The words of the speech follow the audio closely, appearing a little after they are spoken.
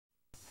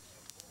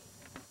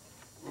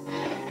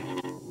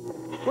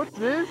What's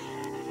this?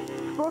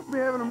 We're supposed to be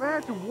having a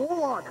match and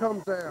Warlock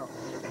comes out.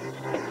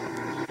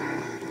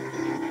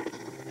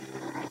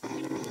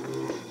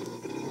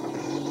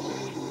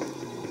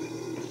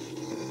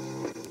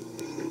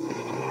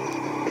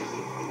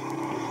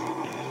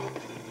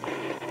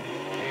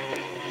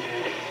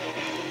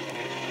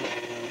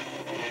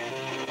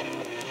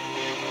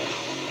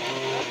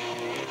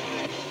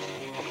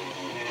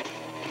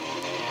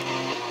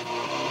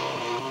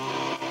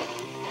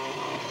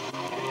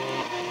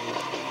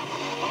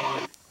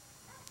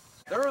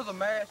 There was a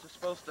match that's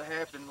supposed to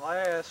happen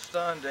last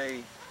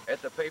Sunday at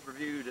the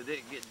pay-per-view that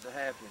didn't get to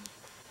happen.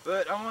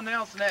 But I'm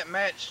announcing that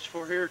match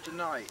for here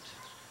tonight.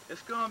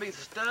 It's going to be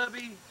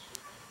Stubby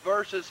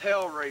versus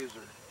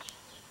HellRazor.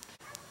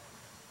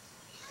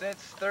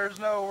 Since there's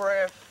no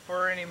ref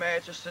for any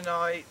matches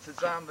tonight,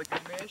 since I'm the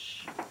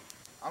Commish,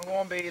 I'm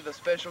going to be the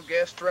special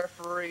guest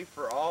referee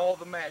for all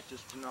the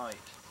matches tonight.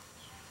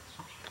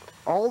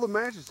 All the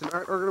matches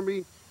tonight are going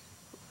to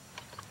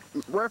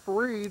be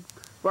refereed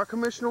by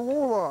Commissioner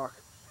Warlock.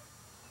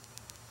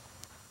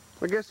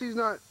 I guess he's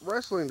not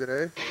wrestling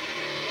today.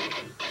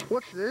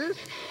 What's this?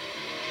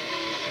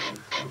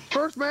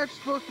 First match is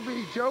supposed to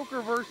be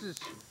Joker versus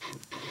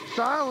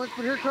Silence,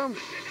 but here comes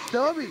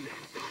Stubby.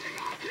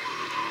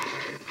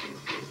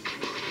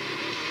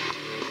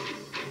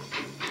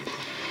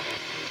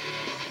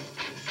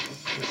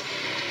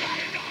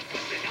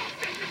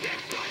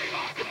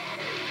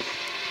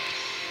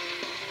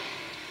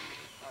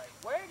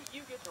 Where do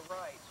you get the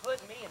right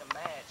putting me in a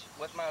match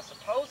with my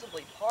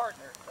supposedly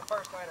partner the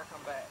first night I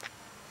come back?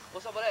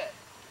 What's up with that?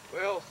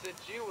 Well,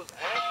 since you was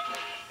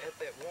absent at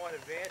that one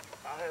event,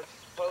 I have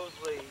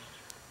supposedly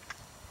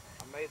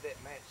made that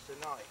match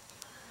tonight.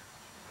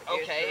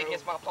 Okay,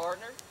 against my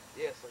partner?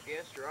 Yes,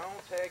 against your own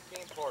tag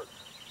team partner.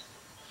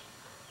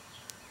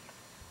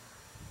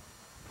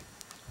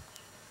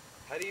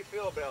 How do you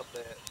feel about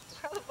that?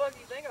 How the fuck do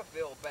you think I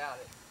feel about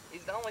it?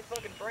 He's the only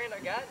fucking friend I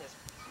got in this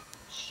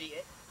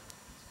shit.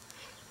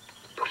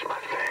 Push my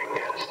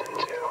fingers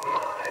into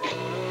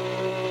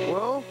mine.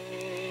 Well,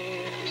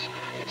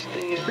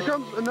 here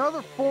comes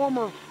another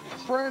former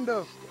friend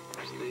of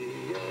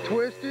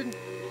Twisted.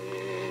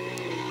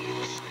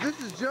 This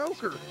is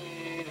Joker.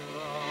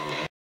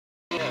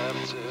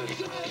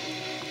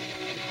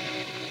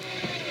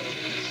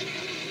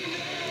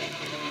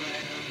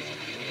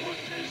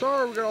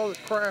 Sorry we got all this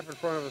crap in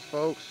front of us,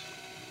 folks.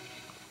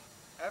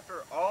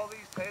 After all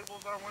these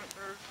tables I went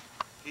through,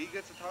 he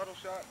gets a title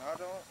shot and I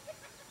don't?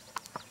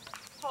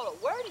 Hold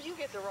up, where do you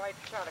get the right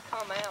to try to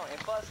come out and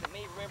fuss at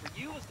me? Remember,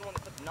 you was the one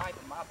that put the knife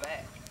in my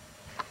back.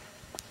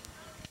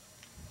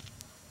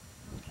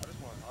 I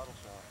just want a title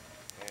shot.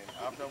 And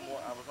I've done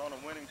more. I was on a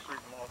winning streak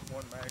and lost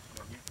one match,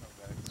 and then you come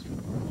back and get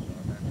a title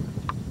shot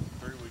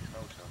after 3 weeks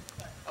no shot.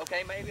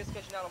 Okay, maybe it's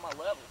because you're not on my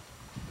level.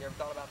 You ever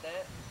thought about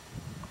that?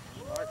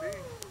 Might be.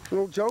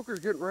 Well, Joker's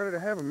getting ready to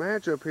have a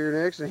match up here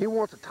next, and he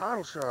wants a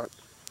title shot.